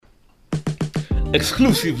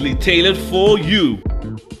exclusively tailored for you.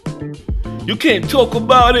 You can't talk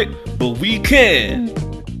about it, but we can.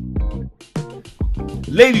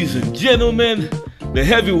 Ladies and gentlemen, the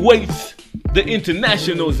heavyweights, the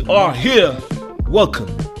internationals are here.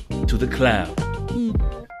 Welcome to the Cloud.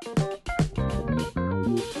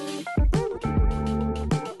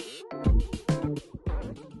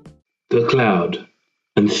 The Cloud,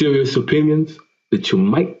 and serious opinions that you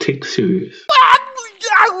might take serious.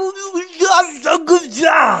 Good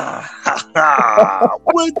job.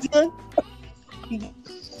 What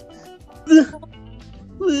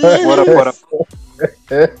up?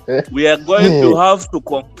 We are going to have to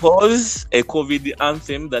compose a COVID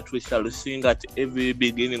anthem that we shall sing at every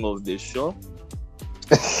beginning of the show.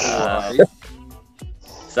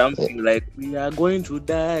 Something like, we are going to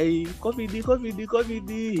die.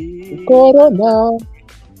 COVID. Corona.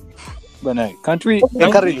 But can't we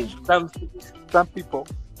encourage some people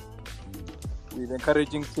with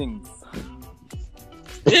encouraging things?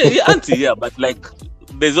 Yeah, but like,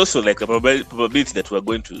 there's also like a probability that we're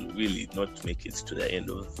going to really not make it to the end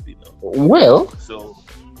of, Well, so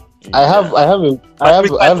I have a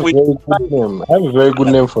very good name. I have a very good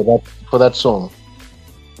name for that song.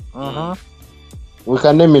 We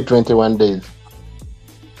can name it 21 Days.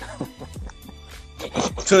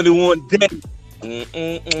 21 days.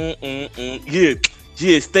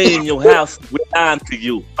 Yeah, stay in your house. We're on to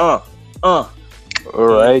you. All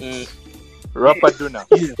right. Rapper Duna.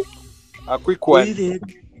 Yeah. A quick one.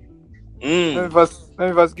 Let me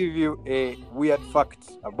first give you a weird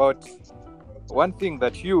fact about one thing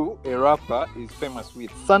that you, a rapper, is famous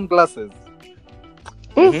with: sunglasses.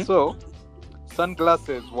 So,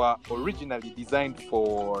 sunglasses were originally designed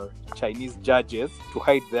for Chinese judges to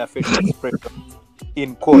hide their facial expressions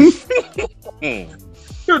in court. They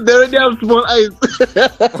already have small eyes.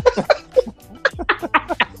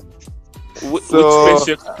 With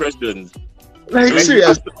facial expressions. Like,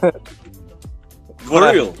 serious. For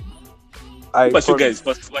real. But you guys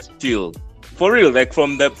first chill. For real, like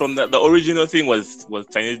from the original thing was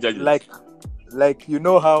Chinese judges. Like you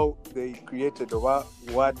know how they created a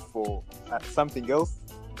word for something else?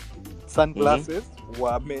 Sunglasses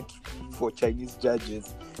were meant for Chinese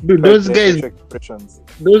judges. Dude, those guys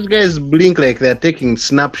blink like they're taking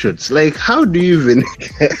snapshots. Like, how do you even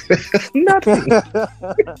nothing?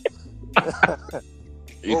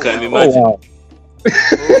 You can imagine. Wow.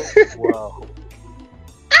 Wow.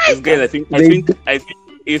 These guys, I think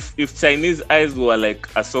if Chinese eyes were like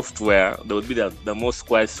a software, that would be the most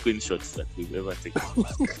quiet screenshots that we've ever taken.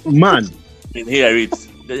 Man. And here it's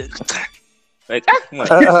like, man.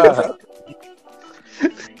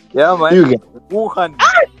 Yeah, man. Wuhan.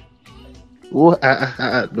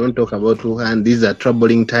 Don't talk about Wuhan. These are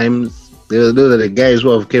troubling times. Those are the guys who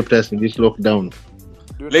have kept us in this lockdown.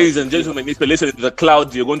 Ladies and gentlemen, if you're listening to the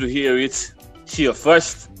Cloud, you're going to hear it here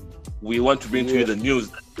first. We want to bring to you the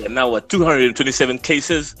news. There are now 227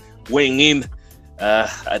 cases weighing in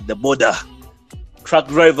at the border. Truck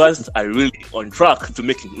drivers are really on track to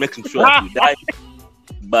making sure that we die.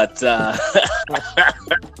 But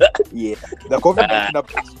yeah, the COVID-19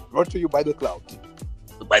 update brought to you by the Cloud.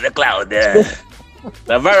 By the Cloud,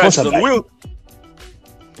 the virus is on wheel.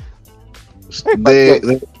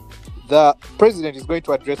 The president is going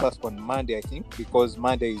to address us on Monday, I think, because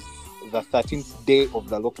Monday is the 13th day of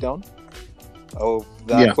the lockdown, of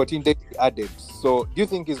the 14 days added. So, do you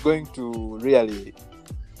think he's going to really?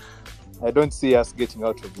 I don't see us getting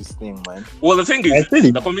out of this thing, man. Well, the thing is,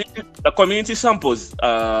 the community samples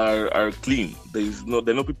are clean. There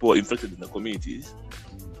are no people infected in the communities,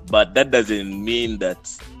 but that doesn't mean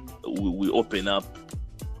that we open up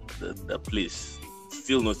the place.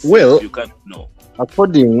 Still not. Well, you can't know.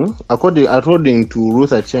 According to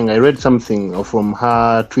Ruth Acheng, I read something from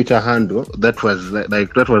her Twitter handle that was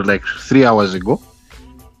like 3 hours ago.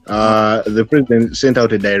 The president sent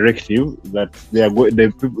out a directive that they are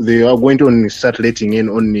going to only start letting in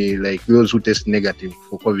only like those who test negative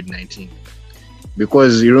for COVID-19.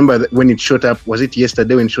 Because you remember that when it shot up, was it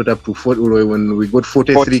yesterday when it shot up to 40, when we got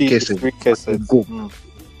 43 cases?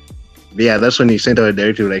 Yeah, that's when he sent out a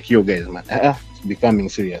directive like, yo guys, man, it's becoming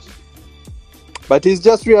serious. But he's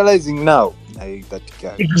just realizing now. That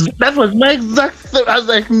guy. That was my exact thought. I was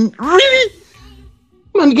like, really?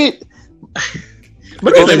 Man,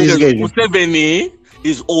 but Museveni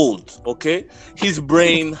is old, okay? His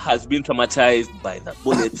brain has been traumatized by the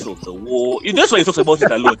bullets of the war. That's why he talks about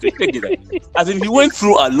it a lot. As in, he went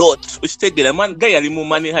through a lot. Man, guy remove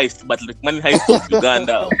money heist, but like money heist of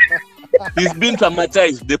Uganda. He's been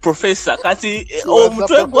traumatized. The professor, he was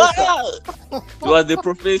the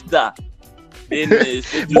professor. And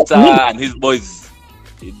his boys.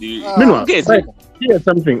 Meanwhile,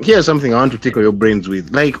 here's something I want to tickle your brains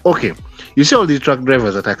with. Like, okay, you see all these truck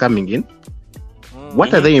drivers that are coming in.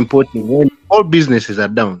 What are they importing when all businesses are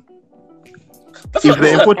down? If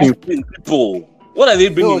they're importing people, what are they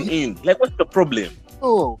bringing in? Like, what's the problem?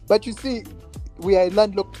 Oh, but you see, we are a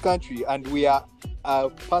landlocked country and we are a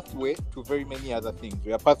pathway to very many other things.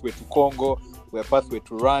 We are a pathway to Congo, we are a pathway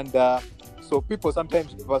to Rwanda. So people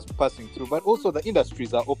sometimes passing through, but also the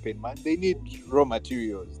industries are open, man. They need raw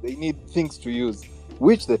materials. They need things to use,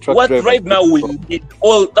 which the truck drivers right now we need.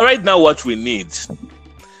 Right now, what we need.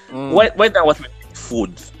 Right now, what we need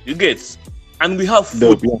food. You get, and we have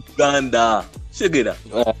food in Uganda. Check it out.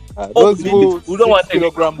 We don't want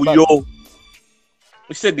kilogram yo.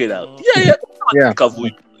 Check it out. Yeah.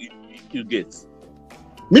 You get.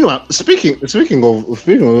 Meanwhile, speaking of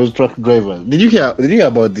those truck drivers, did you hear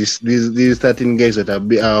about these 13 guys that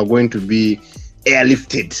are going to be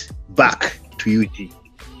airlifted back to UG?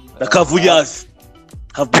 The Kavuyas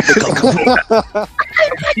have been the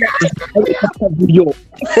Kavuyas.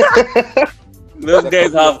 Those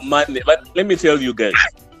guys have money, but let me tell you guys.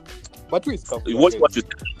 But who is Kavuya? What you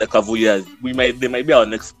the Kavuyas? They might be our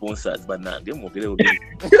next sponsors, but now the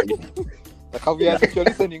Kavuyas, if you're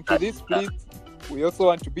listening to this, please. We also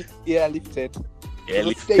want to be airlifted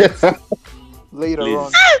later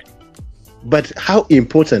on. But how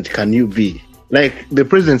important can you be? Like, the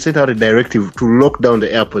president sent out a directive to lock down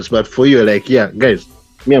the airports, but for you, like, yeah, guys,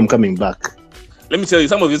 I'm coming back. Let me tell you,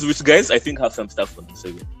 some of these rich guys, I think, have some stuff for this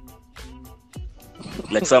again.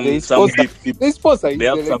 Like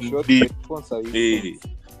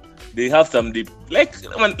they have some deep. Like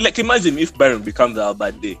imagine if Byron becomes our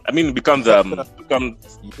bad day. I mean, becomes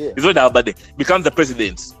it's not our bad day. Becomes the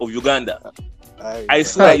president of Uganda. I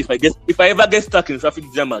swear, if I ever get stuck in traffic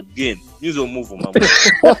jam again, news will move on.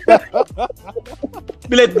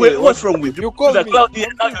 Be like, wait, what's wrong with you? You call me. Cloud Ep5,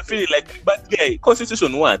 now you're feeling like bad guy.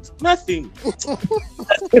 Constitution what? Nothing.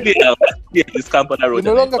 This company road. You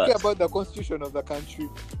no longer care about the constitution of the country.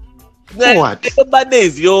 What? The bad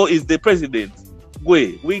days, is the president.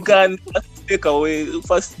 We can take away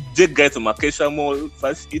first jet guy to Makesha Mall,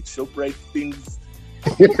 first eat ShopRite things.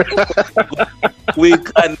 We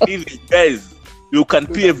can even, guys, you can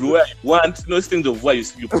pee everywhere you want. No things of why you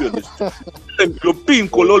pee on the street. You pee in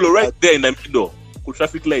Kololo right there in the middle.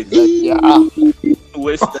 Traffic light.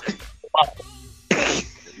 West.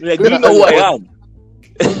 Like, do you know who I am?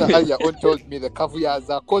 Your own told me the Kavuyas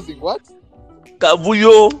are causing what?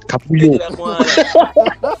 Kavuyo.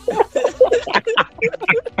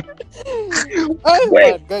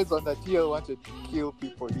 Guys on the TL wanted to kill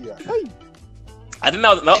people here. I don't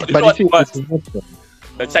know.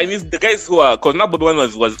 The Chinese, the guys who are, because now Bobby Wine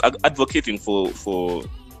was advocating for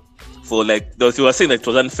like, he was saying that it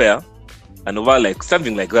was unfair, and over like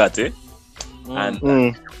something like that,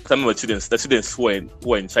 And some of the students who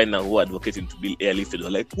are in China who are advocating to be airlifted were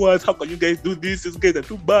like, what? How can you guys do this? These guys are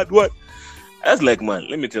too bad. What? I was like, man,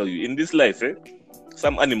 let me tell you, in this life,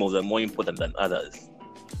 some animals are more important than others.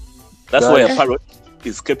 That's why a parrot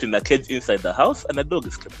is kept in a cage inside the house and a dog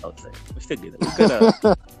is kept outside. We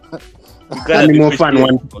gotta animal fan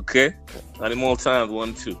one. Okay? Animal fan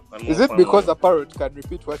 1, 2. Is it because a parrot can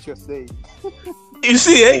repeat what you're saying? You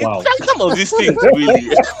see, wow. Some of these things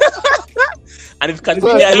really. And it can be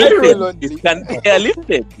airlifted. It can be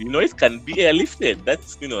airlifted. It can be airlifted.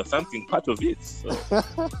 That's something part of it. So,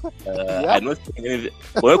 I'm not saying anything.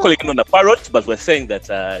 We're not calling it on a parrot, but we're saying that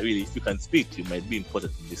really, if you can speak, you might be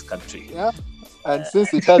important in this country. Yeah. And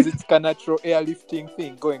since it has its natural airlifting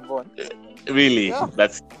thing going on, really,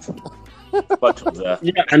 that's part of that.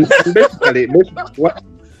 Yeah, and basically,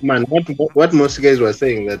 what most guys were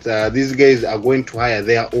saying that these guys are going to hire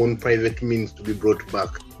their own private means to be brought back.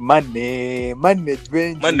 Money,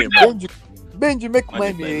 Benji, make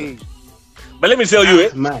money. But let me tell you,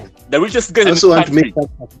 the richest guys in this country,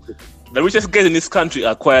 the richest guys in this country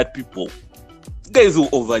are quiet people. Guys who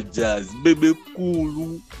over jazz, baby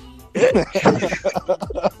cool.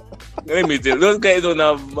 Let me tell you, those guys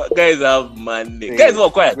have money. Guys who are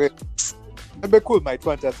quiet. Baby Cool might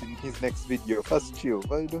want us in his next video. First chill,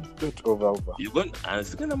 but don't over. You're going to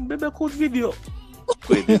answer Baby Cool's video.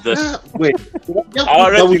 Wait.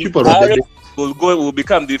 Our will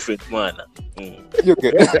become different, man. You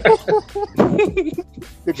guys,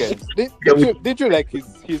 did you like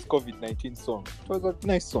his COVID-19 song? It was a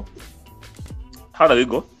nice song. How did it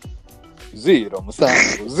go? 0,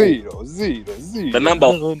 Musango, 0, 0, 0. The number.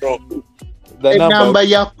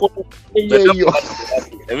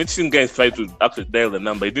 I've seen guys try to actually dial the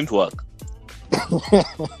number. It didn't work. I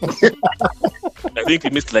think he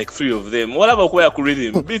missed like 3 of them. Whatever way I could read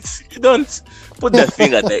him, but you don't put that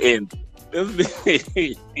thing at the end.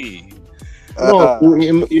 No,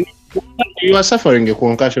 you are suffering a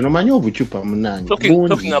concussion.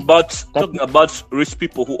 Talking about rich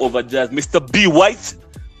people who overjudge. Mr. B. White.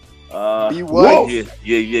 B. White.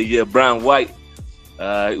 Yeah. Brian White.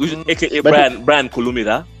 AKA Brian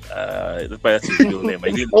Kolumida. That's his real name. I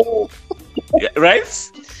didn't. Yeah, right?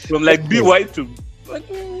 From like B. White to like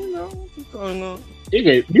I don't know.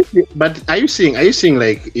 Okay, but are you seeing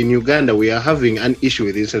like in Uganda we are having an issue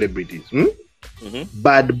with these celebrities? Mm-hmm.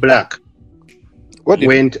 Bad Black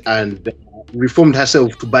went and reformed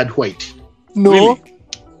herself to Bad White. No, really?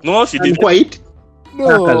 No, she didn't. White?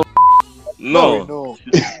 No.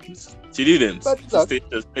 She didn't. She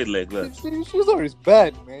stayed like that. She's always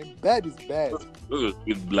bad, man. Bad is bad.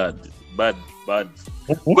 With blood. Bad.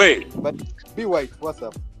 Wait. But B. White, what's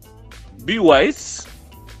up? B. White is,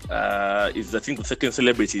 I think, the second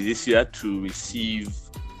celebrity this year to receive,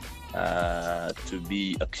 to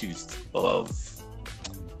be accused of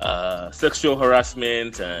sexual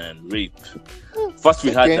harassment and rape. First,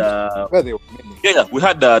 we had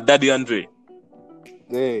Daddy Andre.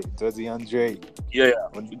 Hey, Daddy Andre. Yeah.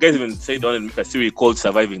 You guys even said on a series called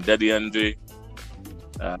Surviving Daddy Andre.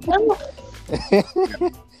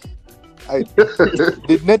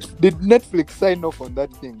 Did Netflix sign off on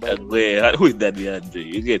that thing? Wait, who is Daddy Andre?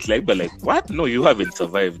 You get but what? No, you haven't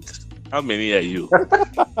survived. How many are you?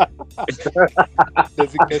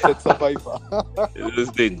 Designated survivor. Those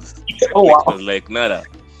things. Oh wow. Was like nada.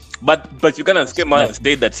 But you cannot came out and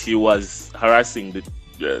state that he was harassing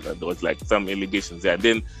there was like some allegations there.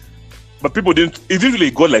 Then but people it didn't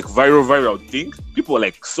really go like viral thing. People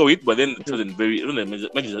like saw it, but then it wasn't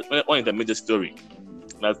a major story.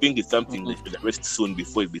 And I think it's something that should arrest soon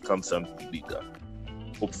before it becomes something bigger.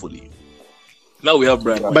 Hopefully. Now we have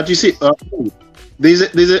Brian White. But you see, there's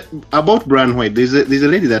a about Brian White. There's a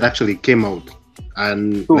lady that actually came out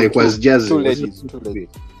and was jazzing.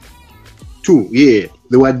 Two, yeah,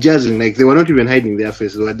 they were jazzing. Like they were not even hiding their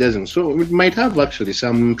face. They were jazzing. So it might have actually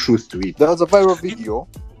some truth to it. There was a viral video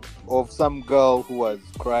of some girl who was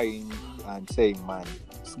crying and saying, "Man,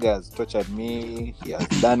 this guy has tortured me. He has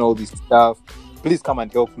done all this stuff. Please come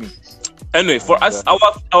and help me." Anyway, for us, our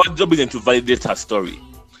job isn't to validate her story.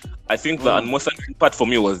 I think the most important part for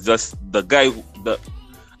me was just the guy.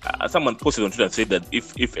 Someone posted on Twitter and said that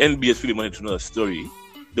if NBS really wanted to know the story,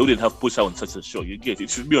 they wouldn't have put her on such a show. You get it? It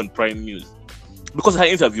should be on Prime News because her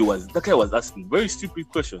interview that guy was asking very stupid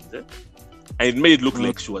questions, and it made it look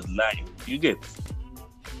like she was lying. You get?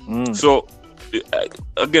 So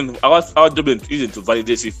again, our job isn't to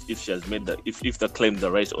validate if she has made that if the claims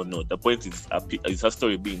are right or not. The point is her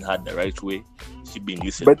story being heard the right way, she being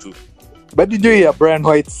listened to. But did you hear Brian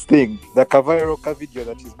White's thing, the viral video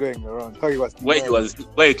that is going around? How he was? Why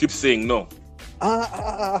he keeps saying no?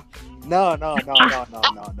 No. No.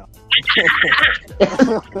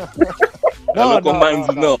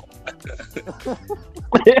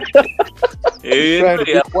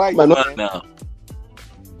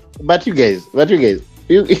 But you guys,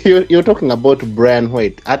 you're talking about Brian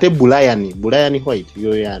White. Ate Bulayani White.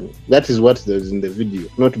 That is what there's in the video,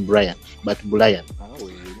 not Brian, but Bulayan.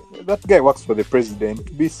 That guy works for the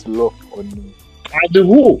president. Be slow on.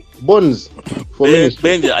 Who? Bones.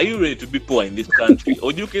 Benja, are you ready to be poor in this country?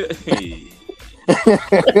 Or you can?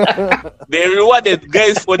 They rewarded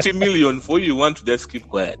guys 40 million for you want to just keep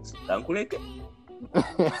quiet.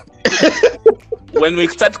 When we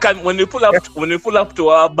pull up to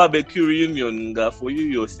our barbecue reunion for you,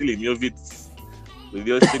 you're still in your Vitz with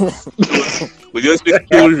your six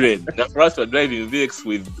children. For us, we're driving VX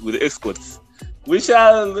with escorts. We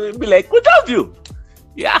shall be like, we love you.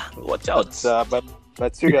 Yeah, watch out.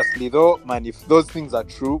 But seriously though, man, if those things are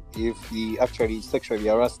true, if he actually sexually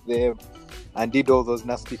harassed them and did all those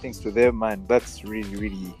nasty things to them, man, that's really,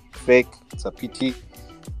 really fake. It's a pity.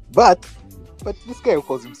 But this guy who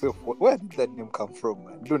calls himself, where did that name come from,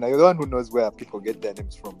 man? Duna, you're the one who knows where people get their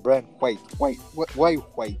names from. Brian White. Why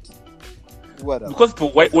White? Because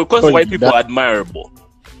white people are admirable.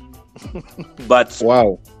 But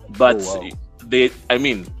wow.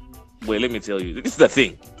 Let me tell you, this is the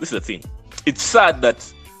thing. It's sad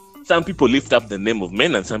that some people lift up the name of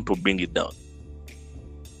men and some people bring it down.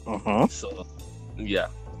 So, yeah.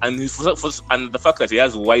 And the fact that he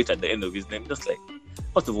has white at the end of his name, just like,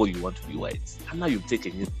 first of all, you want to be white. And now you've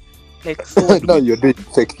taken it. Like, so now you're doing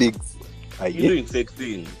fake things. You're doing fake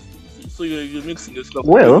things. So you're mixing your stuff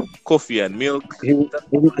with coffee and milk. He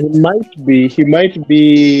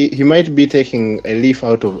might be taking a leaf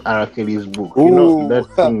out of Arakel's book. Ooh, you know that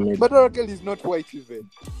thing. But Arakel is not white even.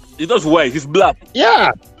 He's not white. He's black.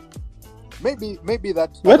 Yeah. Maybe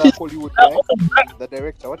that other Hollywood guy, the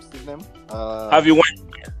director. What's his name? Harvey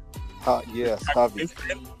Weinstein. Yes, Harvey.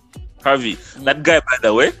 Harvey, that guy, by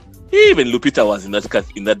the way, even Lupita was in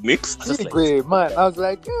that mix. Anyway, man, I was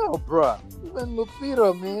like, yo, bro, even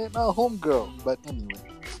Lupita, man, our homegirl. But anyway.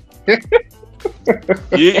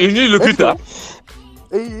 you knew Lupita?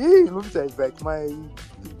 Hey, Lupita is like my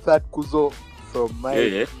third kuzo from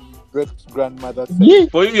my great grandmother's side. Yeah.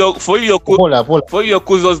 For your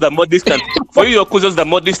kuzos the more distant, for your kuzos the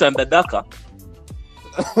more distant, the darker.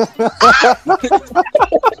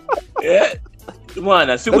 Yeah, man,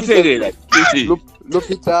 I see what you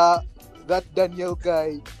Lupita, that Daniel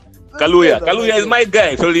guy. Kaluya is my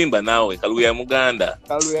guy. Tolimba now. Kaluya Muganda.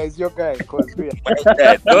 Kaluya is your guy. Cause we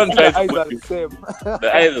are don't try the eyes to are put the same. the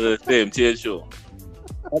eyes are the same. Sure.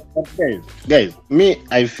 Guys, me,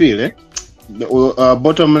 I feel the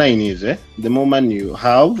bottom line is the more money you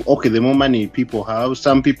have, the more money people have,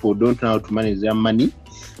 some people don't know how to manage their money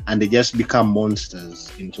and they just become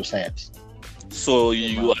monsters in society. So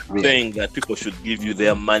you are saying that people should give you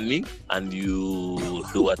their money and you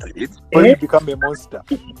do what with it? Or you become a monster.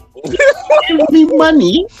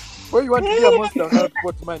 Money? Or you want to be a monster without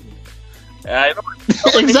what money? I know.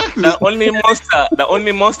 Exactly. The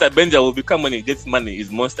only monster Benja will become when he gets money is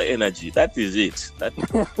Monster Energy. That is it. For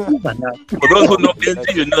those who know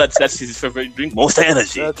Benja, you know that's his favorite drink, Monster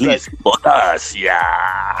Energy. That's please, support us.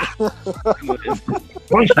 Yeah.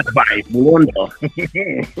 Sponsored by Mulondo.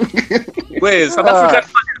 Wait, South African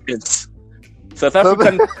parliament. South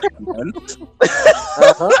African parliament.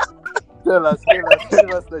 Tell us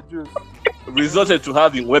the juice. Resorted to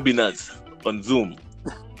having webinars on Zoom.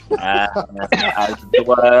 They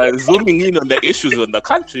were zooming in on the issues on the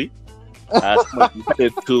country.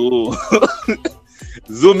 Decided to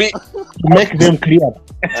zoom in, make them clear,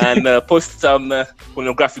 and post some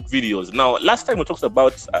pornographic videos. Now, last time we talked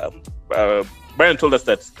about Brian told us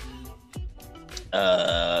that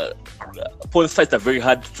porn sites are very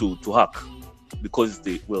hard to hack because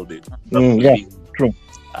they true.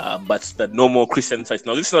 But the normal Christian sites.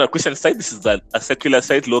 Now, this is not a Christian site. This is a secular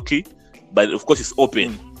site, low-key, but of course it's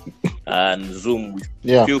open. And Zoom, we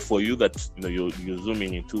feel for you that you're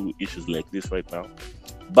zooming into issues like this right now.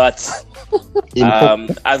 But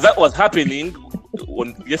as that was happening,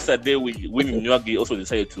 yesterday, Winnie Nwagi also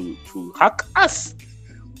decided to hack us.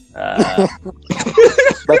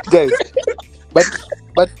 But guys, but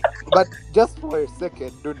just for a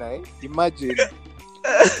second, don't I imagine,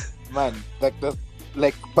 man,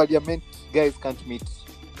 like parliament guys can't meet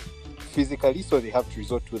physically, so they have to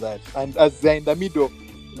resort to that. And as they're in the middle,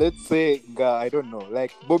 let's say, I don't know,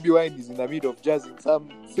 like Bobby Wine is in the middle of jazzing some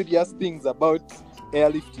serious things about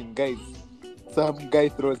airlifting, guys. Some guy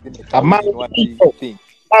throws in a one thing.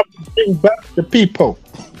 Bring back the people.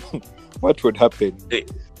 What would happen? Hey,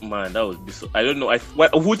 man, that would be so. I don't know. I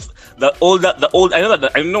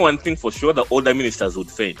know one thing for sure. The older ministers would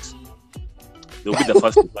faint. They'll be the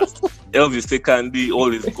first to pass. Elvis Sekandi, all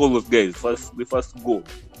those guys, the first to go.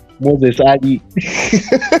 Moses Ali.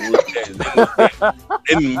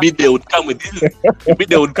 Then they would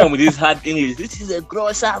come with this hard English. This is a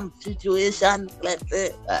gruesome situation. Let's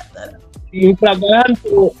say.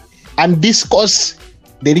 And discourse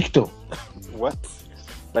delicto. What?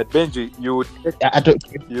 But Benji,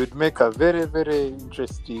 you'd make a very, very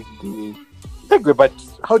interesting. But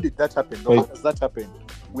how did that happen? How does that happen?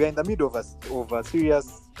 We are in the middle of a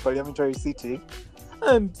serious parliamentary sitting,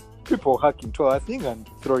 and people hack into our thing and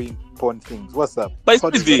throwing porn things. What's up? But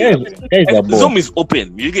Zoom is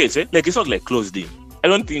open. You get it? Like, it's not like closed in. I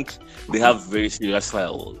don't think they have very serious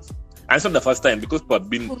firewalls. And it's not the first time because people have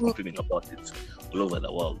been complaining about it all over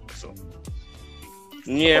the world. So,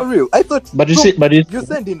 yeah. For real, I thought. But you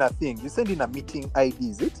send in a thing. You send in a meeting ID,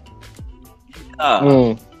 is it?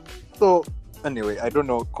 So anyway, I don't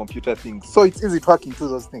know computer things. So it's easy to hack into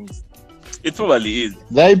those things. It probably is.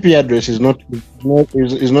 The IP address is not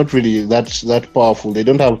really that powerful. They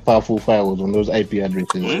don't have powerful firewalls on those IP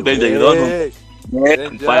addresses.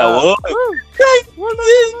 Firewall.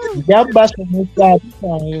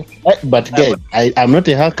 But guys, I'm not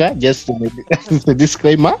a hacker. Just a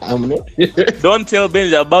disclaimer. I'm not. Don't tell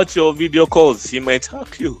Benji about your video calls. He might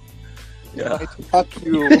hack you. Yeah. Hack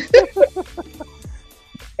you.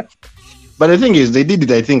 But the thing is, they did it,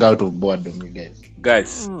 I think, out of boredom, you guys.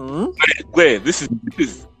 Guys, wait, this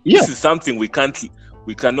is something we cannot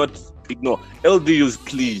ignore. LDUs,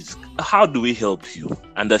 please. How do we help you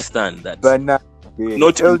understand that? But not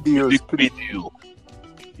LDUs video.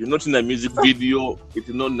 You're not in a music video. It's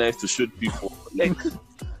not nice to shoot people. Like,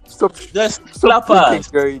 stop slap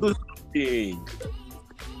us. You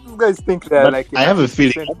guys think they're like I have a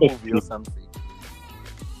feeling movie or something.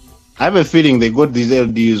 I have a feeling they got these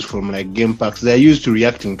LDUs from like game parks. They're used to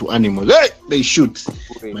reacting to animals. Hey, they shoot.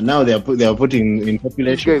 Okay. But now they are putting in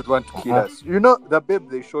population. These guys want to kill us. You know, the babe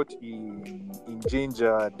they shot in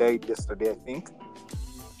Ginger died yesterday, I think.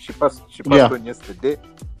 She passed on yesterday.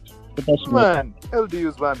 Man,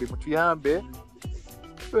 LDUs Bambi Mutuyambe.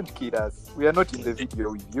 Don't kill us. We are not in the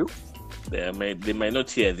video with you. They might not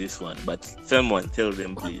hear this one, but someone tell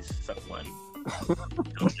them, please. Someone.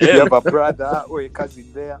 You have a brother or a cousin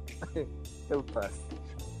there. Help us.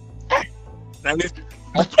 And it's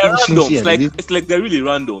random. It's like they're really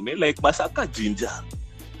random. Eh? Like Masaka Ginger.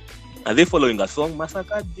 Are they following a song?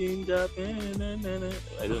 Masaka Ginger.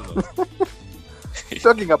 I don't know.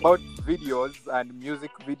 Talking about videos and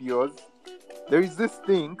music videos, there is this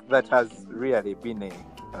thing that has really been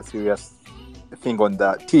a serious thing on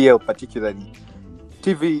the TL, particularly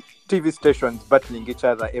TV stations battling each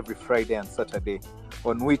other every Friday and Saturday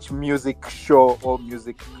on which music show or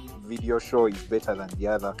music video show is better than the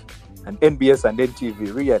other. And NBS and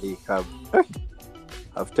NTV really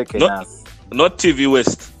have taken us. Not TV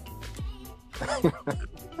West.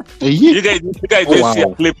 You guys did see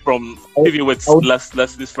a clip from TV West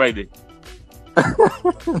this Friday.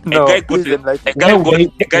 No, a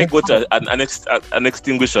guy got an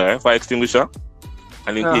extinguisher, fire extinguisher,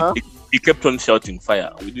 and he kept on shouting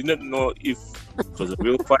fire. We didn't know if it was a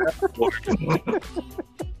real fire or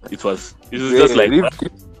it was just like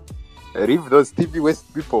leave those TV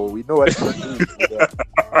West people. We know what to do.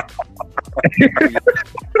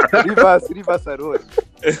 Leave us alone.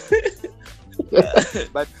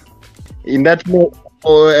 But in that note,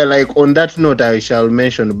 on that note, I shall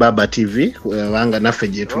mention Baba TV.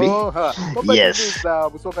 Yes.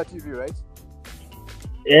 Busoga TV, right?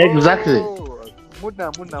 Exactly. Oh,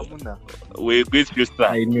 Muna. We greet you, sir.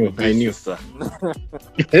 I knew, sir.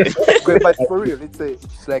 But for real,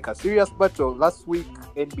 it's like a serious battle. Last week,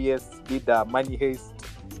 NBS did a money heist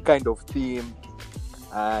kind of theme,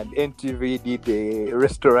 and NTV did a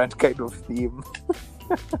restaurant kind of theme.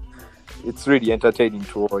 It's really entertaining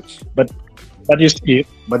to watch. But you see,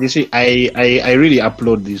 I really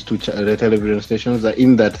applaud these two the television stations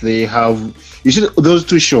in that they have. You see, those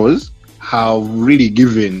two shows have really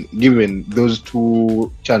given those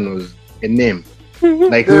two channels a name.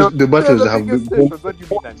 Like the battles have been. What do you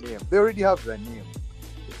mean a name? They already have their name.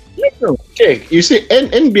 Check. You see,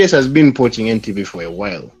 NBS has been poaching NTV for a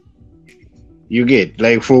while. You get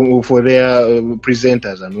like for their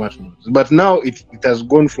presenters and whatnot. But now it has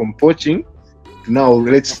gone from poaching to now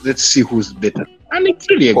let's see who's better, and it's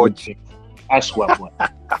really a good thing. Ask what.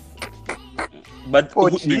 But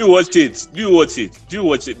do you watch it? Do you watch it?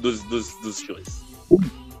 Those shows?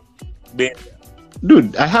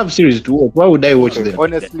 Dude, I have series to watch. Why would I watch them?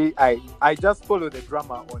 Honestly, I just follow the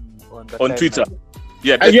drama on Twitter.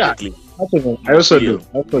 Yeah, definitely. I also do.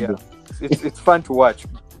 It's fun to watch.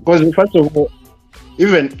 Because first of all,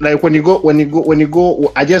 even like when you go,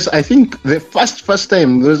 I think the first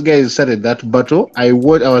time those guys started that battle, I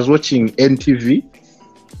was watching NTV,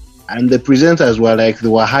 and the presenters were like they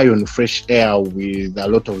were high on fresh air with a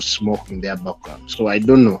lot of smoke in their background. So I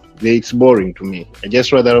don't know, it's boring to me. I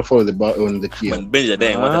just rather follow on the key. Benja,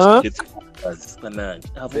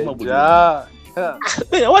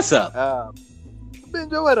 what's up?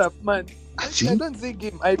 Benja, what up, man? I don't think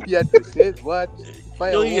him IP addresses. What?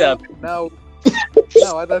 Fire now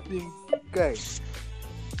other things, guys.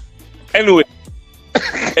 Anyway,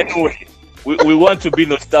 we want to be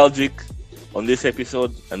nostalgic on this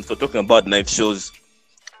episode, and so talking about night shows.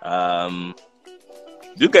 Do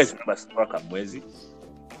you guys remember Straka Mwezi?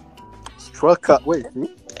 Straka, wait.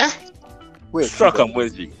 Straka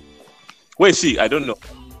Mwezi. Where is she? I don't know.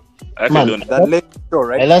 I don't know. That late show,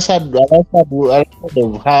 right? I last heard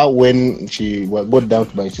of her when she got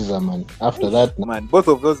dumped by Chizaman. After that, man, both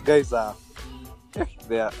of those guys are.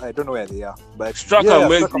 They are. I don't know where they are, but Straka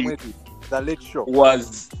Mwezi, the late show,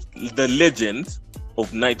 was the legend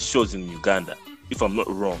of night shows in Uganda, if I'm not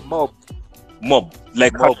wrong. Mob.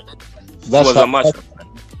 Like Mob. That was a master.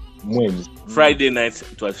 Friday night,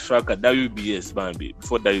 it was Straka, WBS, Bambi,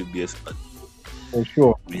 before WBS. For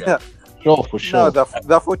sure. Yeah. For sure. Now, the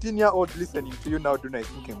 14-year-old listening to you now tonight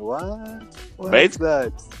thinking, what? Right? Is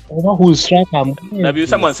that? I know who's Straka.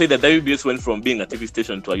 Someone said that WBS went from being a TV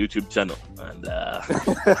station to a YouTube channel. And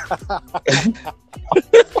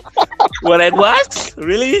we're like, what?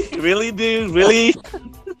 Really, dude? Really?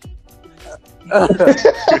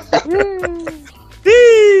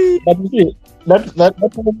 But you see, that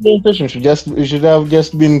station should have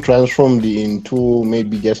just been transformed into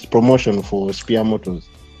maybe just promotion for Spear Motors.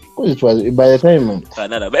 Because it was by the time, man.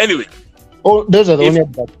 But anyway. Oh, those are the only.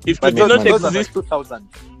 If it did not exist, 2000.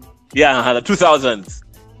 Yeah, the 2000s.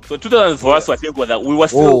 So 2000 for us, I think, was that we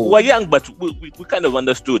were young, but we kind of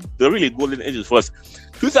understood the really golden ages for us.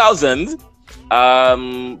 2000,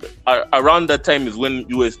 around that time is when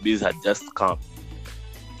USBs had just come.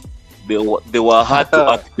 They were hard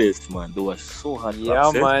to access, man. They were so hard to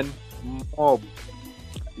access. Yeah, man. Mob.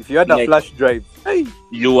 If you had a flash drive, hey,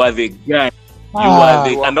 you were the guy.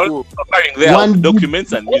 And also covering their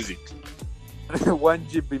documents and music. 1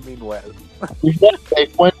 GB meanwhile. Like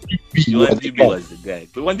 1 GB. 1 GB was the guy.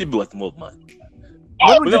 But 1 GB was more, man.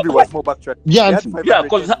 1 GB was more backtrack. Yeah,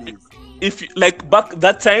 because if like back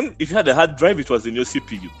that time, if you had a hard drive, it was in your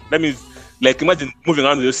CPU. That means, like, imagine moving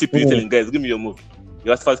around with your CPU, telling guys, "Give me your move."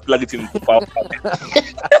 You have to first plug it in power.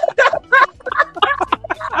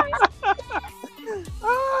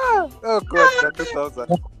 Oh god, that 2000.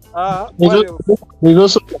 There's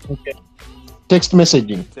also text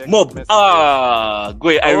messaging. Mob.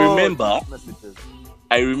 Great. I remember.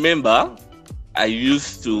 I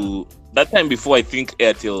used to that time before. I think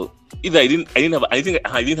Airtel. Either I didn't have an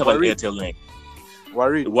Airtel line.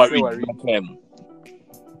 Worried. It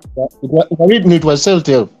was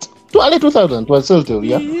Celtel. Early 2000 was Celtel,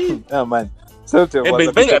 yeah. Oh man, Celtel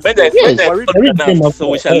was so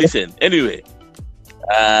we shall listen. Anyway.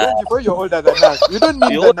 Before you're older than us, you don't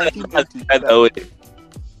need the 1980s.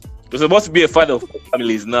 You're supposed to be a father of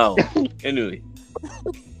families now. Anyway.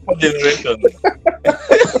 What generation?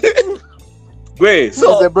 Great.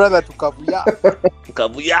 So the brother to Kabuya.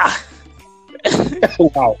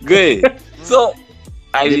 Wow. Great. So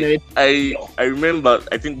I remember,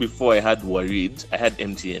 I think before I had Worried, I had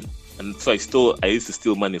MTN. And so I used to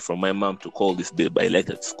steal money from my mom to call this babe I liked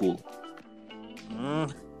at school.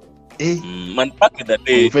 Man, back in the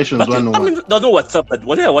day, there was no WhatsApp, but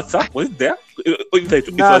was there a WhatsApp? Was it there? It was there.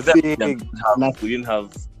 We didn't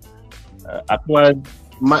have.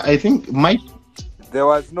 I think there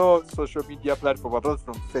was no social media platform apart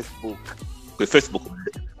from Facebook. Facebook.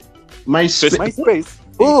 MySpace.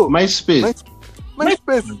 Oh, MySpace.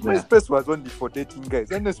 MySpace was only for dating guys.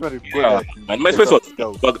 And that's what it was.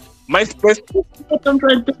 MySpace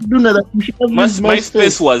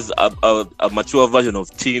was a mature version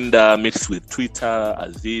of Tinder mixed with Twitter,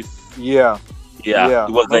 as if. Yeah.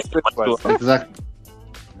 It was like a mature exactly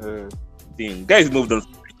thing. Guys moved on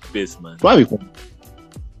MySpace, man. Why?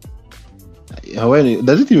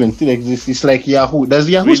 Does it even still exist? It's like Yahoo. Does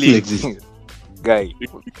Yahoo still exist? Guy.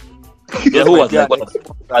 Yahoo was like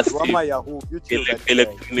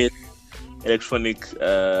electronic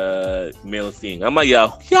mail thing. I'm a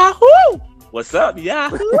Yahoo. What's up,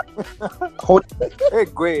 Yahoo? Hey,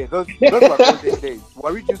 great. Those were golden days.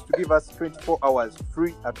 Worried used to give us 24 hours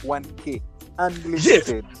free at 1K.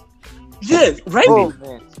 Unlimited. Yes, right. Oh,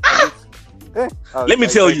 man. Let me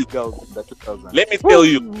tell you.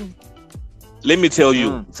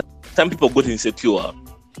 Some people got insecure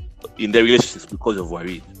in their relationships because of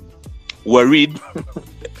Worried.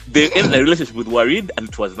 They ended a relationship with Worried and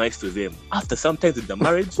it was nice to them. After some time in the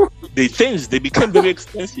marriage, they changed. They became very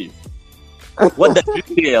expensive. What does this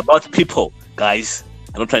say about people, guys?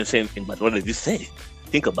 I'm not trying to say anything, but what does this say?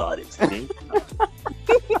 Think about it.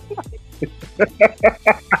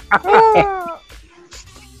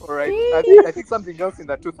 All right. I think something else in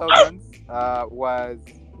the 2000s was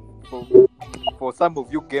for some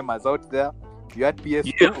of you gamers out there, you had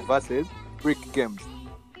PS2 versus brick games.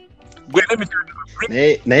 Wait, let me tell you.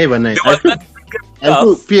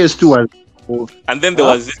 PS2 was. And then there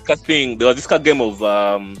was this thing. There was this game of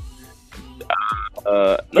not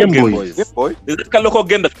Game Boys. There's this local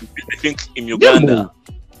game that I think in Uganda.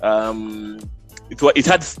 It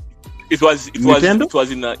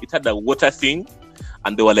had a water thing,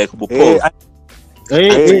 and they were like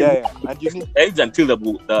and you need eggs until the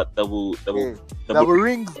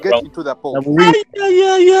rings get into the pole.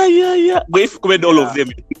 Yeah. We commit all of them.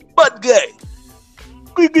 Bad guy.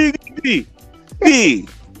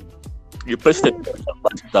 You press the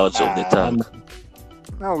out of the tongue.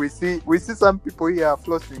 Now we see some people here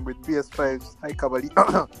flossing with PS5s, high Kabali,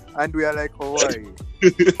 and we are like, oh, why?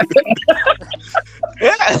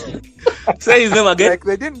 Say his name again. Like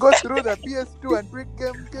they didn't go through the PS2 and brick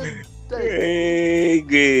game.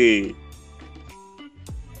 Hey,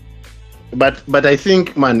 but I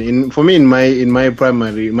think, man, in my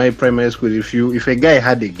primary school, if a guy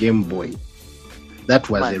had a Game Boy, that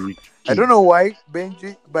was a rich kid. I don't know why,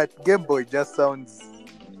 Benji, but Game Boy just sounds.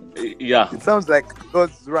 Yeah. It sounds like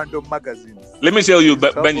those random magazines. Let me tell you,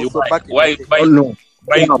 Benji, why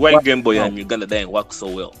Game Boy and Uganda didn't work so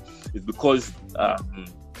well. It's because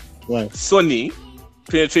Sony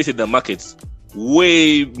penetrated the markets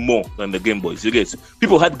way more than the Game Boys. You get,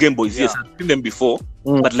 people had Game Boys, yes, I've seen them before,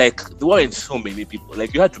 but like there weren't so many people.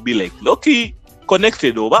 Like you had to be like lucky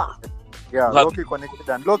connected over. Yeah, low-key connected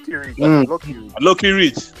and low-key rich. Low-key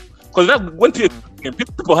rich. Because that when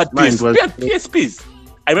people had PSPs.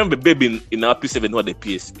 I remember baby in our P7 who had a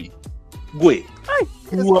PSP. Go away.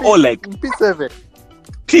 We were all like P7.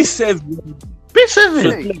 P7.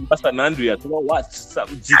 So, San Andreas, what? Some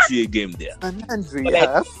GTA game there. San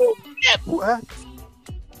Andreas? What?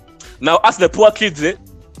 Now, as the poor kids,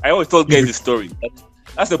 I always told guys this story.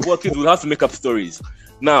 As the poor kids, we have to make up stories.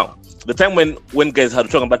 Now, the time when guys had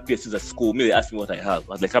talking about PS2s at school, they asked me what I have.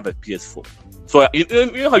 I was like, I have a PS4. So, you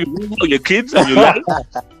know how you know your kids and you lie?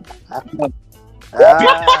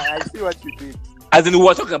 I see what you did. As in, we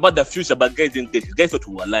were talking about the future, but guys didn't get it. Guys thought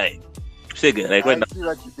we were lying. Like right now,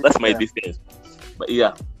 that's my business. But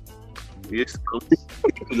yeah, we used to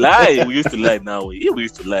lie. We used to lie now. We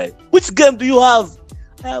used to lie. Which game do you have?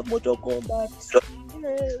 I have Mortal Kombat.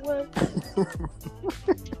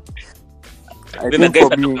 Then the guys are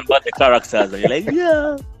talking about the characters, and you're like,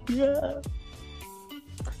 yeah.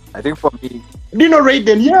 I think for me, do you know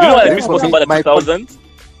Raiden? Yeah. You know what I was talking about the 2000s?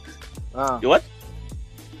 What?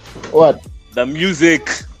 What? The music.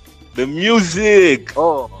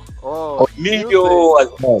 Oh, Neo was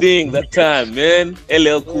thing that time, man.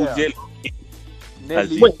 LL Cool J.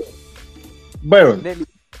 Byron,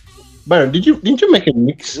 didn't you make a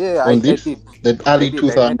mix on this? I did. That early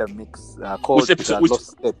 2000s. I made a mix called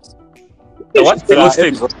Lost Steps. What? The Lost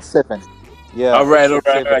Tapes? 7. Yeah. All right.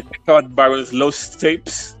 Check out Byron's Lost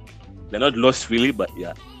Tapes. They're not lost really, but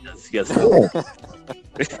yeah. Yes.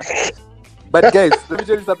 But guys, let me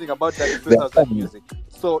tell you something about that 2000 music.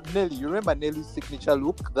 So Nelly, you remember Nelly's signature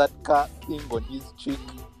look? That car thing on his cheek?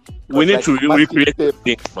 We need to recreate the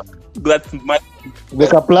thing. That's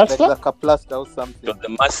like a plaster? Like a plaster or something. The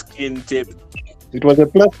masking tape. It was a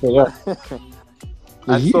plaster, yeah.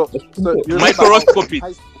 And so you microscopic.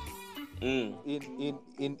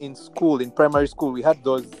 In school, in primary school, we had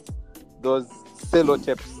those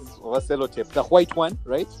sellotapes, the white one,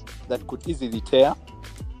 right? That could easily tear.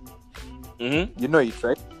 Mm-hmm. You know it,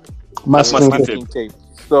 right? Masking tape.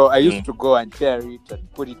 So I used to go and tear it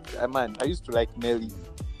and put it. I used to like Nelly.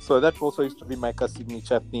 So that also used to be my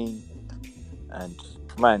signature thing. And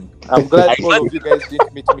man, I'm glad all of you guys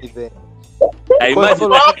didn't meet me there. I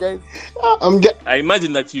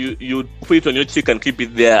imagine that you put it on your cheek and keep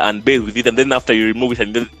it there and bathe with it, and then after you remove it,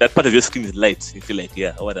 and then that part of your skin is light. You feel like,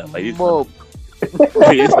 yeah, whatever.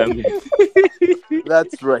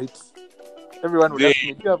 That's right. Everyone would ask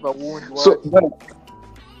me, do you have a wound? What? So,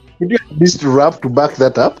 could you at least rap to back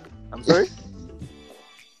that up? I'm sorry?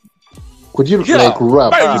 Could you rap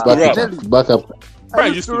to back up? I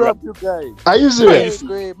used to rap, you guys. Are you serious?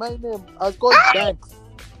 My name, I was called Banks.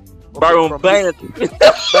 Baron Banks.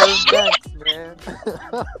 Baron Banks, man.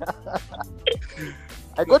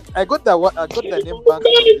 I got the name Banks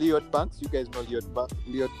from Leod Banks. You guys know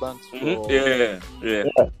Leod Banks. Yeah.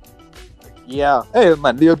 Yeah. Hey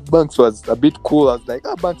man, Leod Banks was a bit cool. I was like,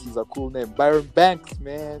 Banks is a cool name. Byron Banks,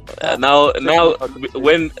 man. Now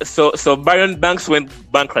when so Byron Banks went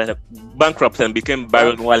bankrupt and became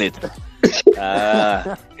Byron Wallet.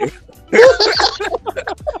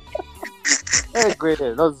 Hey, great.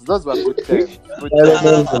 Those were good times.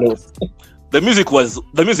 The music was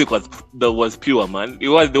pure, man.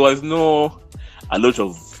 There was no a lot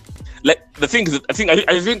of like the thing is I think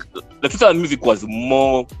the 2000 music was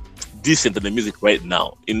more decent than the music right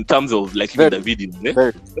now in terms of like even the video.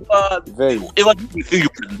 Very. It was a thing you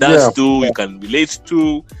can dance to, you can relate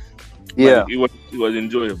to. Yeah, it was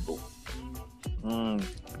enjoyable.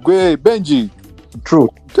 Great, Benji. True.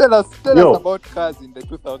 Tell us about cars in the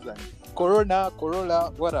 2000s. Corolla,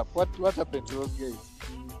 what up? What happened to those guys?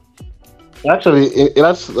 Actually, in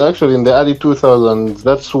the early 2000s.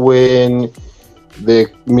 That's when the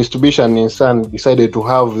Mitsubishi and Nissan decided to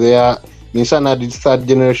have their Nissan had its third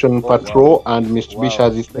generation Patrol, and Mitsubishi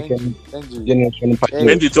has its second generation Patrol.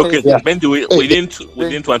 Benji, it's okay. Yeah. Benji, we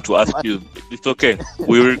didn't want to ask you. It's okay.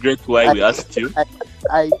 We regret why we asked you.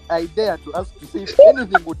 I dare to ask to see if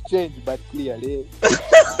anything would change, but clearly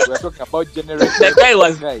we're talking about generation. The guy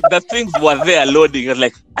was the things were there loading. He was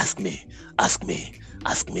like, ask me.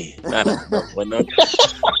 No, we're not.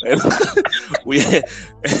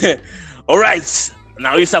 All right.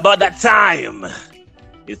 Now it's about that time.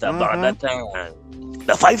 It's about that time.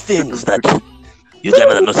 The 5 things that you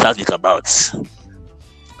guys are nostalgic about.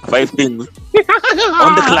 5 things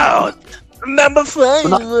on the cloud. Number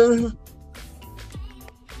 5.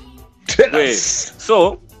 Wait,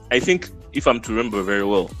 so I think if I'm to remember very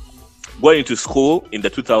well, going into school in the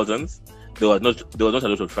 2000s, there was not a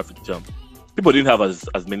lot of traffic jam. People didn't have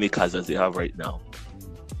as many cars as they have right now.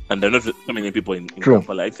 and there are not so many people in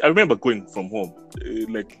Kampala. I remember going from home,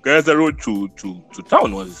 like Gaza Road to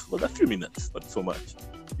town was a few minutes, not so much.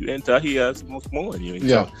 You enter here, small, and you're in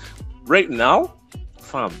town. Right now,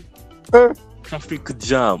 fam, traffic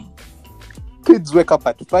jam. Kids wake up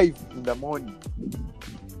at 5 in the morning.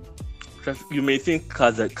 You may think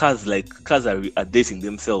cars are dating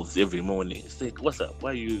themselves every morning. It's like, what's up?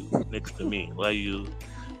 Why are you next to me? Why are you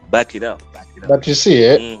back it up? But you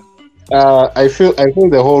see, I feel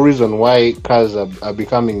the whole reason why cars are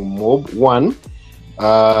becoming mob. One,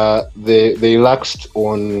 they relaxed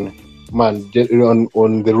on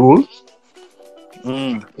the rules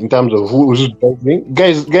in terms of who's driving.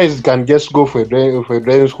 Guys can just go for a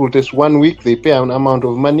driving school test 1 week. They pay an amount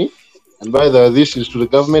of money, and by this is to the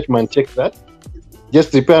government. Man, check that.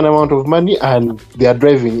 Just they pay an amount of money, and they are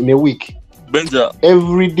driving in a week. Benja,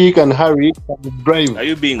 every Dick and Harry can drive. Are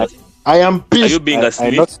you being? I am pissed. Are you being a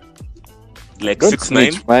snitch? Like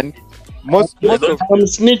 6ix9ine, man. Most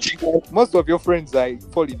snitching. Most of your friends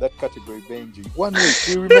fall in that category, Benji. 1 week,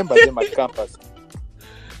 you remember them at campus.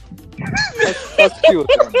 That's cute.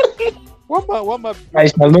 I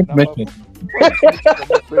shall not mention.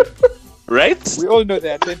 Right? We all know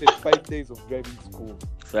they attended 5 days of driving school.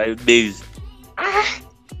 5 days.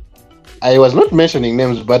 I was not mentioning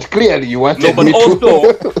names, but clearly you wanted but me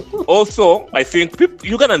to. also, I think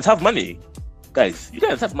Ugandans have money. Guys,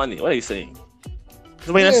 Ugandans have money. What are you saying?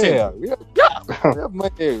 We have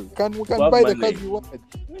money. We can buy the cars we want.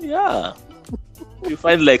 Yeah. You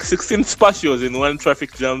find like 16 spatios in one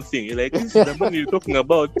traffic jam thing. You're like, this is the money you're talking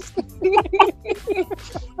about.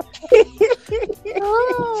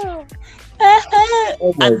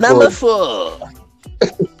 And number 4.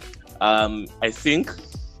 I think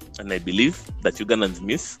and I believe that Ugandans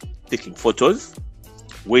miss taking photos,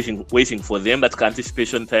 waiting for them, that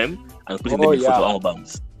anticipation time, and putting them in photo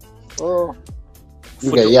albums.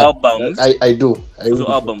 Albums. I do.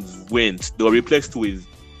 Photo albums went. They were replaced with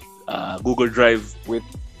Google Drive, with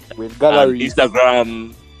galleries,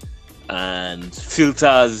 Instagram, and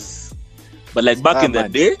filters. But like back in the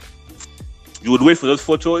day, you would wait for those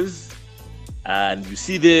photos, and you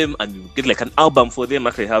see them, and you get like an album for them.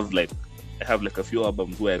 Actually, I have like a few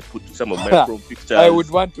albums where I put some of my prom pictures. I would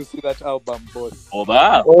want to see that album, boss. Oh,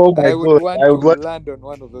 wow. I would want to land on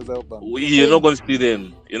one of those albums. You're not going to see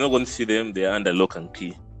them. You're not going to see them. They're under lock and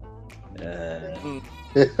key. Hey,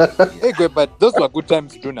 but those were good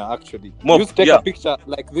times, Juna, actually. You used to take a picture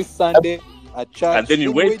like this Sunday at church. And then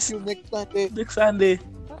you wait till next Sunday. Next Sunday.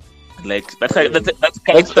 Like, that's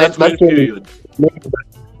one period.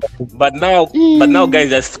 But now,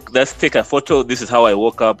 guys, just take a photo. This is how I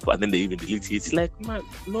woke up, and then they even delete it. It's like, man,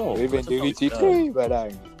 no. They even delete it.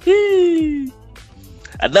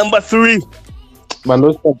 At number 3, man,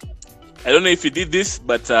 I don't know if you did this,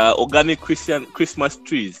 but organic Christmas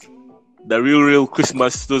trees, the real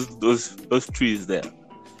Christmas, those trees there.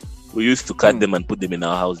 We used to cut them and put them in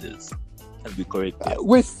our houses and decorate them.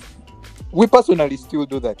 We personally still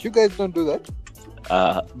do that. You guys don't do that?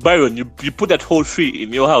 Byron, you put that whole tree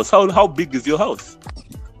in your house. How big is your house?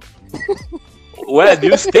 Where do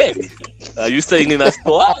you stay? Are you staying in a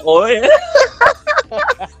store or?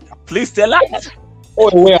 Please tell us. Or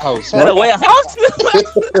a warehouse. A warehouse?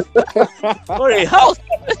 Or a house?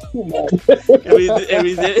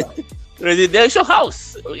 Residential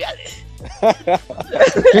house.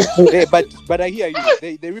 But I hear you.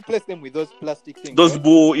 They replace them with those plastic things. Those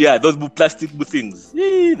plastic things.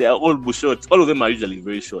 They are all short. All of them are usually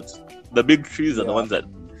very short. The big trees are the ones that.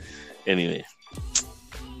 Anyway,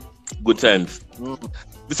 good times.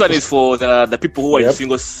 This one is for the people who are in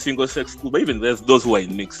single sex school, but even there's those who are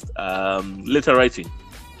in mixed. Letter writing.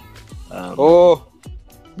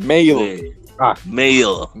 Mail.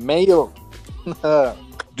 Mail.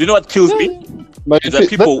 Do you know what kills me? Is that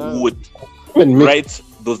people would write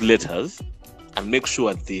those letters and make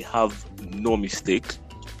sure they have no mistake.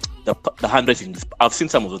 The handwriting. I've seen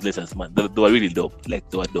some of those letters, man. They were really dope. Like,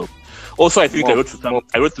 they were dope. Also, I think I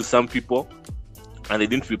wrote to some people and they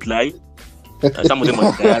didn't reply. And some of them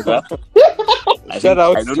were Gayaza. Shout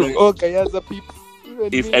out to all Gayaza people.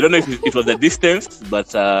 I don't know if it was the distance,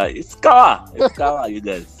 but it's Kawa. It's Kawa, you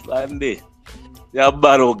guys. One day. Yeah,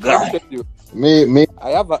 Baro guy. Me. I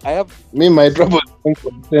have. Me, my troubles came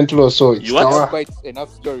from St. Louis, so it's quite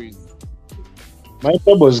enough stories. My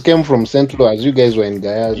troubles came from St. Louis, as you guys were in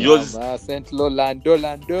Gayaza. St. Louis, Lando.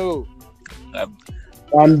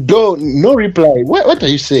 Lando, no reply. What are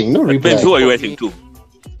you saying? No reply. Depends who are you writing to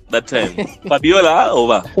that time. Fabiola,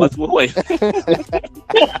 over. Who?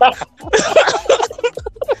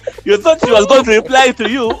 You thought she was going to reply to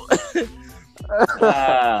you.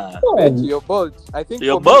 Benji, you're bold. I think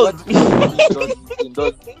you're for bold. Me,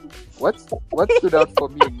 what stood out for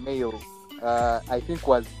me in mail, I think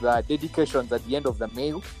was the dedications at the end of the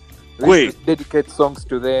mail. We used to dedicate songs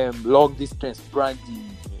to them. Long Distance Brandy.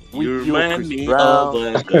 You remind me of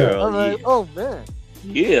a girl. I'm like, oh man.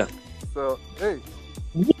 Yeah. So hey.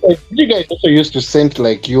 You guys also used to send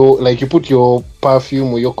like you put your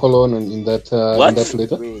perfume or your cologne in that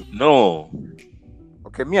letter? Wait. No.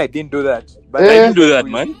 Okay, me I didn't do that. But I didn't do that,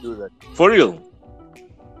 man. For real.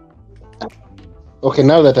 Okay,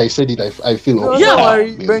 now that I said it, I feel okay. Yeah. Don't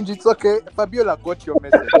worry, Benji, it's okay. Fabiola got your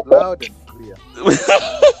message loud and clear.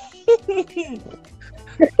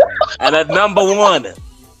 And at number one.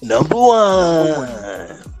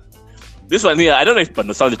 This one here, I don't know if it's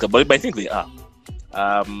nostalgic, but I think they are.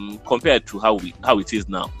 Compared to how it is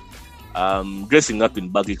now. Dressing up in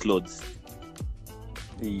baggy clothes.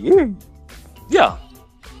 Yeah.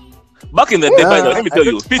 Back in the day, by the way, let me tell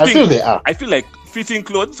you, I feel like fitting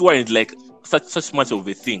clothes weren't like such much of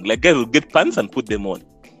a thing. Like guys will get pants and put them on.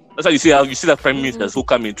 That's how you see that prime ministers who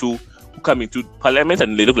come into parliament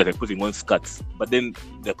and they look like they're putting on skirts, but then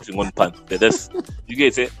they're putting on pants. You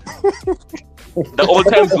get it? The old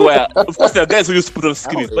times where, of course, there are guys who used to put on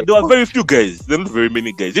skinnies, but there were very few guys. There were not very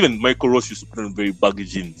many guys. Even Michael Ross used to put on very baggy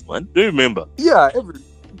jeans, man. Do you remember? Yeah,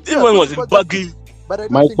 everyone was in baggy. But I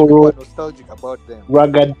don't think people are nostalgic about them.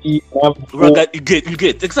 Ragged, you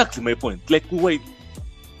get exactly my point. Like wait,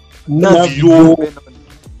 Navio,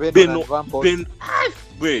 Ben,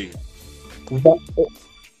 wait.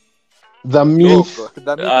 The Milf.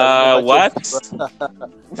 What?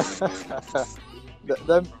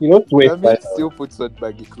 He lost weight. That still puts on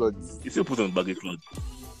baggy clothes. He still puts on baggy clothes.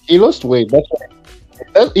 He lost weight. That's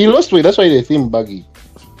why. That's why they think baggy.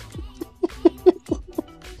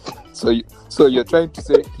 So you're trying to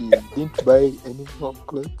say he didn't buy any more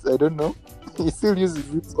clothes? I don't know. He still uses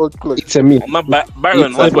his old clothes. It's a myth.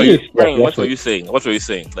 Byron, what were you saying? What were you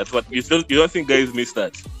saying? That's what you don't think guys miss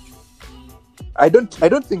that? I don't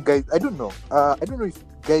think guys. I don't know. I don't know if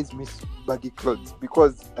guys miss baggy clothes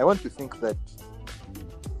because I want to think that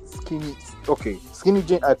skinny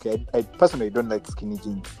jeans. Okay, I personally don't like skinny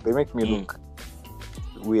jeans. They make me look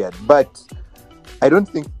weird. But I don't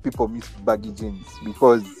think people miss baggy jeans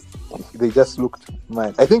because they just looked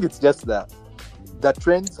mad. I think it's just that the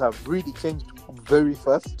trends have really changed very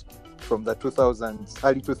fast from the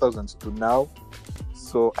early 2000s to now.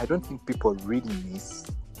 So I don't think people really miss.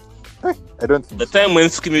 I don't think the time when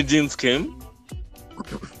skinny jeans came.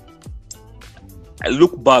 I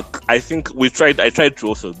look back. I think I tried to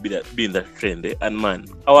also be in that trend, and man,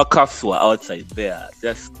 our cuffs were outside there,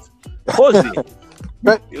 just posing.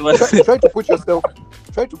 Try to put yourself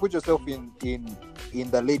in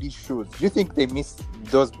the ladies' shoes. Do you think they miss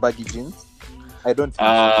those baggy jeans? I don't think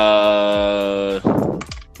so.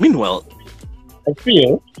 Meanwhile, I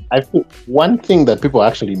feel one thing that people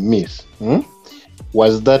actually miss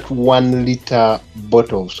was that 1 liter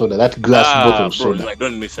bottle of soda, that glass bottle of soda. I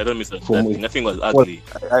don't miss that. Nothing was ugly.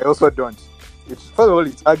 I also don't. First of all,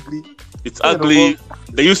 it's ugly. It's ugly.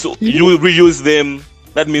 They used to reuse them.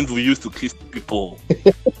 That means we used to kiss people.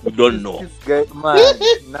 We don't know. This guy, man,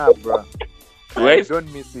 nah, bro. Right? I don't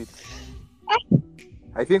miss it.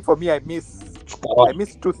 I think for me, I miss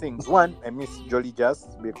 2 things. One, I miss Jolly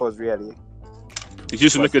Just because really, it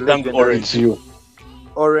used to make your tongue orange.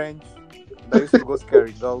 Orange. I used to go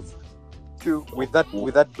scary girls. 2, with that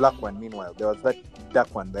black one. Meanwhile, there was that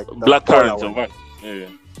dark one, like black currant. Yeah.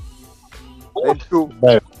 Then 2.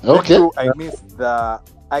 Okay. 2, I miss the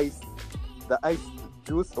ice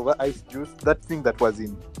juice over ice juice. That thing that was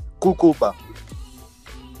in Cool Bar.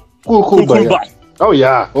 Cool Bar.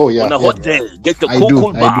 Yeah. Oh yeah. On a hotel, get the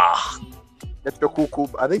Cool Bar. Get the Cool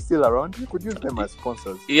Bar. Are they still around? You could use them as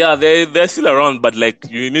sponsors. Yeah, they're still around, but like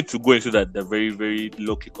you need to go into that the very very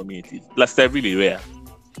low key communities. Plus, they're really rare.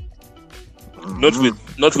 Not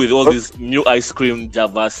with all these new ice cream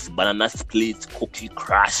Javas, banana splits, cookie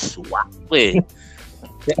crush. What? Wait,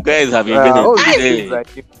 guys have invented.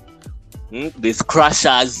 There's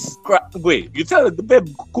crushers. Wait, you tell the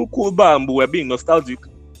babe Cool Bar, but we're being nostalgic.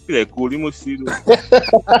 Like Let's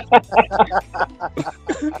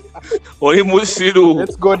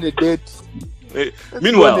go on a date.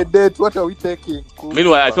 Meanwhile, what are we taking?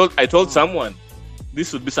 Meanwhile, I told someone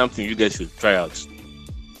this would be something you guys should try out.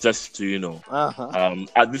 Just to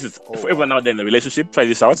this is for everyone out there in a relationship. Try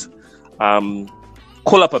this out.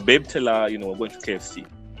 Call up a babe, tell her we're going to KFC.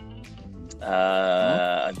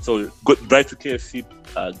 And so drive to KFC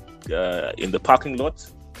in the parking lot.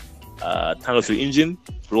 Turn off your engine,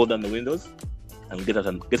 roll down the windows, and get out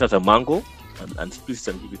a mango and split it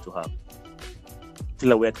and give it to her.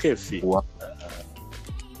 Till we're at KFC.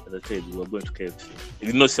 As I said, we were going to KFC. He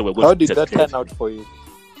did not say we're going How to did that KFC. turn out for you?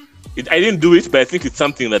 I didn't do it, but I think it's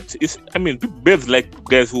something that is. I mean, babes like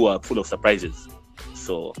guys who are full of surprises.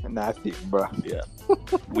 So Nothing, bro. yeah,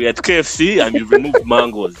 we at KFC and you removed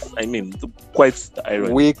mangoes. I mean, quite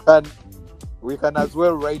ironic. We can as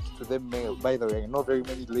well write to them mail. By the way, I know very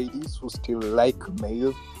many ladies who still like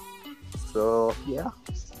mail. So yeah.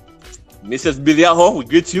 Mrs. Biliaho, we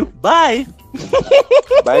greet you. Bye.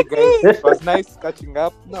 Bye guys. It was nice catching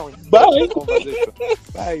up. Now Bye. conversation.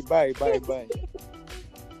 Bye.